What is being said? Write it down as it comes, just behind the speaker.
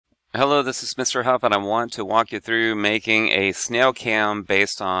Hello, this is Mr. Huff, and I want to walk you through making a snail cam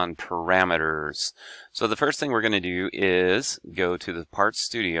based on parameters. So the first thing we're going to do is go to the Parts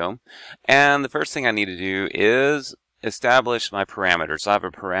Studio, and the first thing I need to do is establish my parameters. I have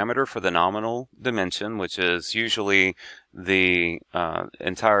a parameter for the nominal dimension, which is usually the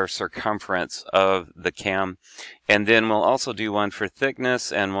entire circumference of the cam, and then we'll also do one for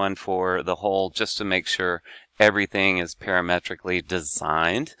thickness and one for the hole, just to make sure everything is parametrically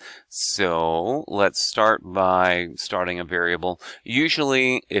designed. So let's start by starting a variable.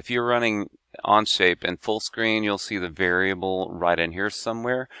 Usually, if you're running OnShape in full screen, you'll see the variable right in here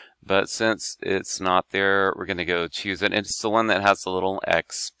somewhere. But since it's not there, we're going to go choose it. It's the one that has the little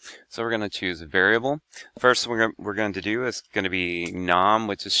X. So we're going to choose a variable. First we're going to do is going to be nom,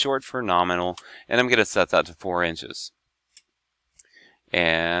 which is short for nominal. And I'm going to set that to 4 inches.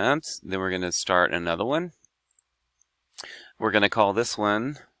 And then we're going to start another one. We're going to call this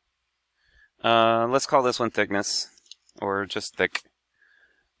one, let's call this one thickness, or just thick.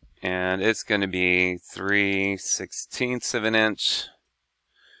 And it's going to be 3/16 of an inch.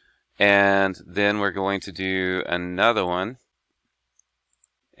 And then we're going to do another one.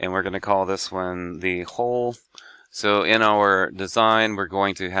 And we're going to call this one the hole. So in our design, we're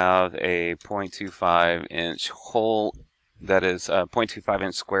going to have a 0.25 inch hole, that is a 0.25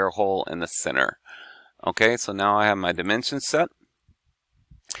 inch square hole in the center. Okay, so now I have my dimensions set.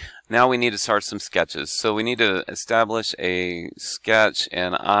 Now we need to start some sketches. So we need to establish a sketch,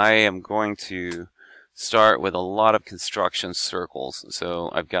 and I am going to start with a lot of construction circles. So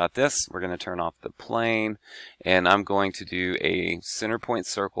I've got this. We're going to turn off the plane, and I'm going to do a center point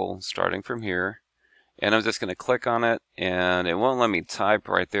circle starting from here. And I'm just going to click on it, and it won't let me type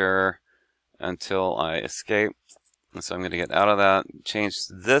right there until I escape. And so I'm going to get out of that, change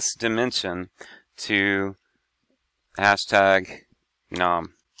this dimension to hashtag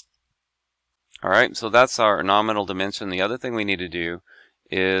nom. Alright, so that's our nominal dimension. The other thing we need to do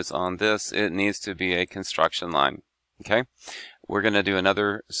is on this, it needs to be a construction line. Okay, we're going to do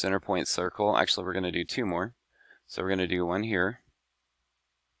another center point circle. Actually, we're going to do 2 more. So we're going to do one here.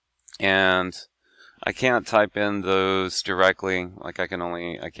 And I can't type in those directly. Like I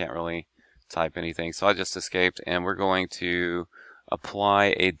can't really type anything. So I just escaped, and we're going to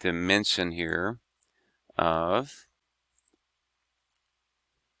apply a dimension here of,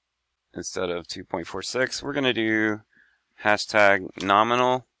 instead of 2.46, we're going to do hashtag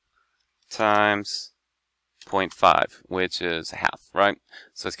nominal times 0.5, which is half, right?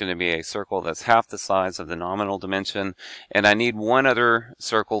 So it's going to be a circle that's half the size of the nominal dimension. And I need one other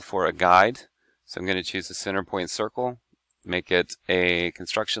circle for a guide. So I'm going to choose the center point circle, make it a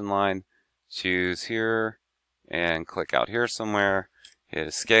construction line, choose here, and click out here somewhere. Hit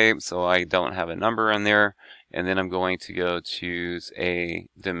escape so I don't have a number in there, and then I'm going to go choose a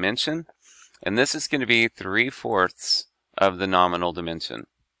dimension, and this is going to be 3/4 of the nominal dimension.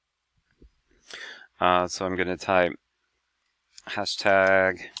 So I'm going to type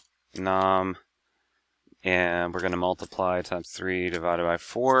hashtag nom, and we're going to multiply times 3 divided by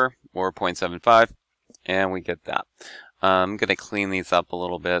 4, or 0.75, and we get that. I'm going to clean these up a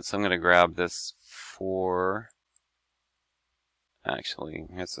little bit, so I'm going to grab this 4. Actually,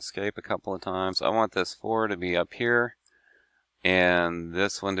 let's escape a couple of times. I want this 4 to be up here, and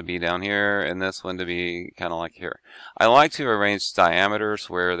this one to be down here, and this one to be kind of like here. I like to arrange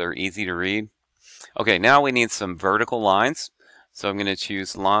diameters where they're easy to read. Okay, now we need some vertical lines. So I'm going to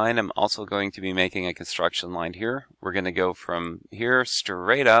choose line. I'm also going to be making a construction line here. We're going to go from here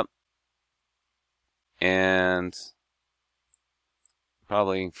straight up, and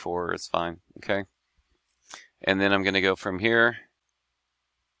probably 4 is fine. Okay. And then I'm going to go from here,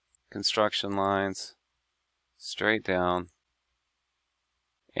 construction lines, straight down,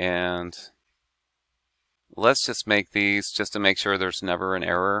 and let's just make these, just to make sure there's never an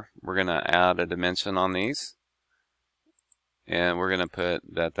error, we're going to add a dimension on these, and we're going to put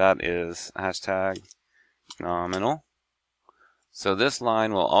that is hashtag nominal. So this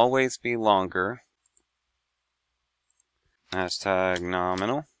line will always be longer, hashtag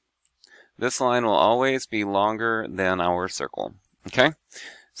nominal. This line will always be longer than our circle. Okay,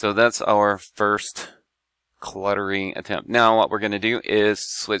 so that's our first cluttery attempt. Now what we're going to do is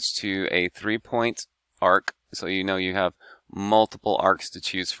switch to a 3-point arc. So you know you have multiple arcs to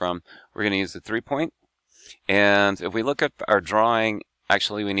choose from. We're going to use the 3-point. And if we look at our drawing,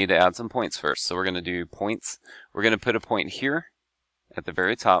 actually we need to add some points first. So we're going to do points. We're going to put a point here at the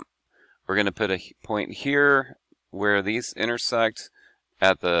very top. We're going to put a point here where these intersect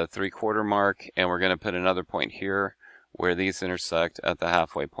at the 3/4 mark, and we're going to put another point here where these intersect at the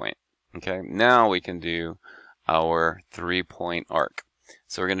halfway point. Okay, now we can do our 3-point arc.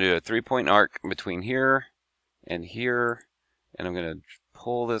 So we're going to do a 3-point arc between here and here, and I'm going to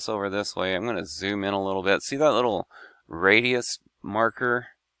pull this over this way. I'm going to zoom in a little bit. See that little radius marker?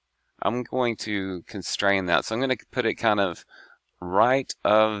 I'm going to constrain that. So I'm going to put it kind of right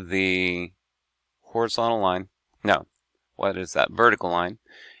of the horizontal line. No, what is that? Vertical line.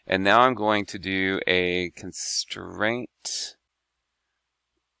 And now I'm going to do a constraint,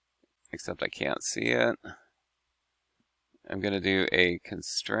 except I can't see it. I'm going to do a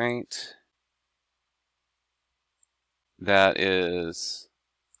constraint that is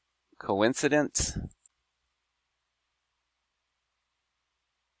coincident.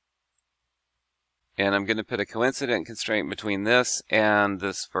 And I'm going to put a coincident constraint between this and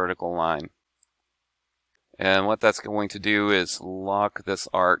this vertical line. And what that's going to do is lock this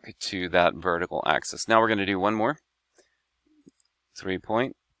arc to that vertical axis. Now we're going to do one more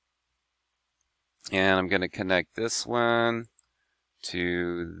 3-point. And I'm going to connect this one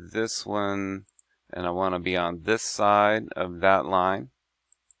to this one. And I want to be on this side of that line.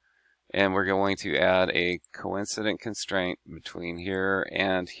 And we're going to add a coincident constraint between here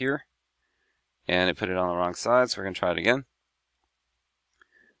and here. And it put it on the wrong side, so we're going to try it again.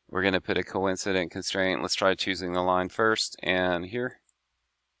 We're going to put a coincident constraint. Let's try choosing the line first, and here.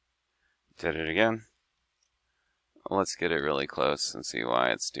 Did it again. Let's get it really close and see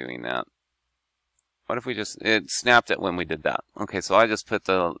why it's doing that. What if we just, it snapped it when we did that. Okay, so I just put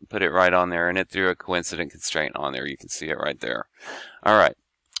it right on there, and it threw a coincident constraint on there. You can see it right there. All right,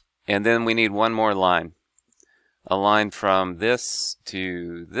 and then we need one more line. A line from this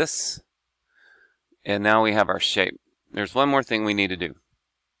to this, and now we have our shape. There's one more thing we need to do.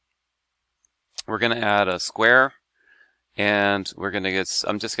 We're going to add a square, and we're going to get,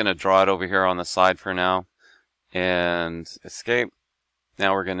 I'm just going to draw it over here on the side for now, and escape.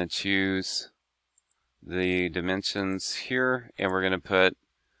 Now we're going to choose the dimensions here, and we're going to put,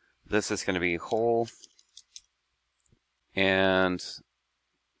 this is going to be whole, and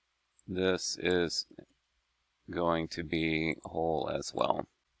this is going to be whole as well.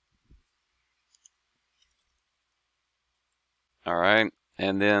 Alright,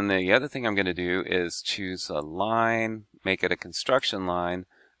 and then the other thing I'm going to do is choose a line, make it a construction line,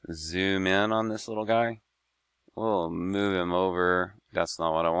 zoom in on this little guy. We'll move him over. That's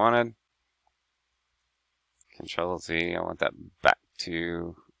not what I wanted. Control Z, I want that back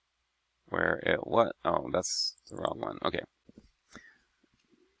to where it was. Oh, that's the wrong one. Okay.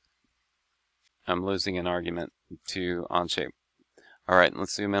 I'm losing an argument to OnShape. Alright,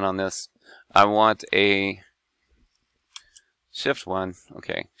 let's zoom in on this. I want a Shift 1.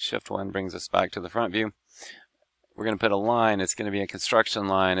 Okay, Shift 1 brings us back to the front view. We're going to put a line. It's going to be a construction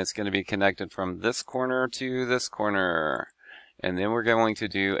line. It's going to be connected from this corner to this corner. And then we're going to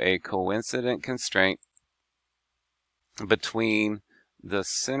do a coincident constraint between the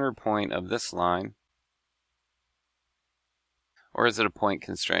center point of this line. Or is it a point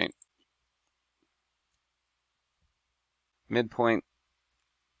constraint? Midpoint.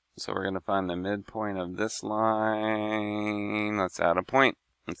 So we're going to find the midpoint of this line. Let's add a point.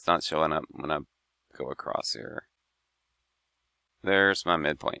 It's not showing up when I go across here. There's my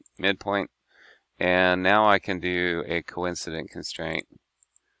midpoint. Midpoint. And now I can do a coincident constraint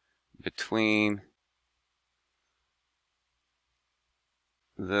between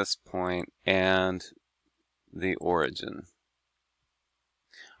this point and the origin.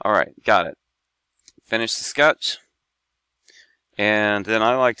 Alright, got it. Finish the sketch. And then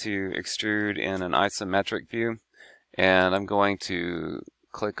I like to extrude in an isometric view. And I'm going to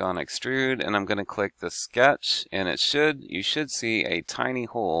click on extrude, and I'm going to click the sketch, and you should see a tiny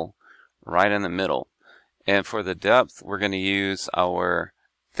hole right in the middle. And for the depth, we're going to use our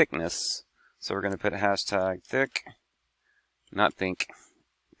thickness. So we're going to put hashtag thick, not think,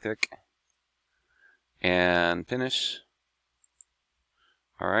 thick, and finish.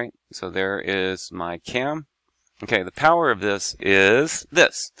 Alright, so there is my cam. Okay, the power of this is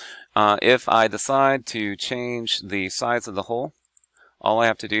this. If I decide to change the size of the hole, all I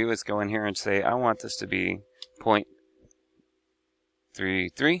have to do is go in here and say, I want this to be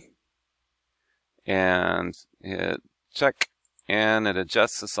 0.33, and hit check, and it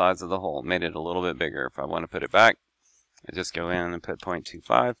adjusts the size of the hole. Made it a little bit bigger. If I want to put it back, I just go in and put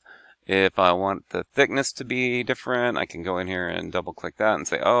 0.25. If I want the thickness to be different, I can go in here and double click that and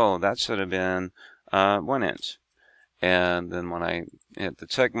say, oh, that should have been 1 inch. And then when I hit the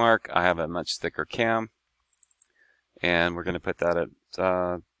check mark, I have a much thicker cam. And we're going to put that at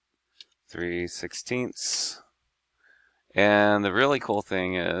 3/16. And the really cool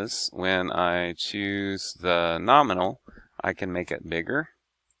thing is when I choose the nominal, I can make it bigger,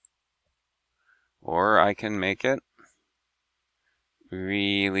 or I can make it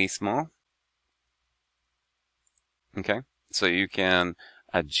really small. Okay, so you can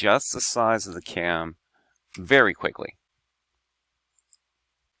adjust the size of the cam very quickly.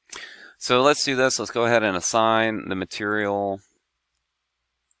 So let's do this. Let's go ahead and assign the material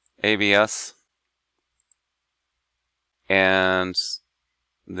ABS. And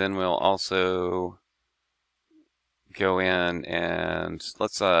then we'll also go in and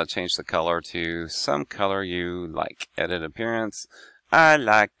let's change the color to some color you like. Edit appearance. I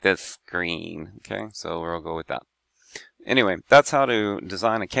like this green. Okay, so we'll go with that. Anyway, that's how to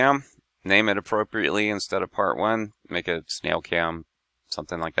design a cam. Name it appropriately instead of part 1. Make it snail cam,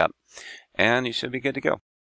 something like that. And you should be good to go.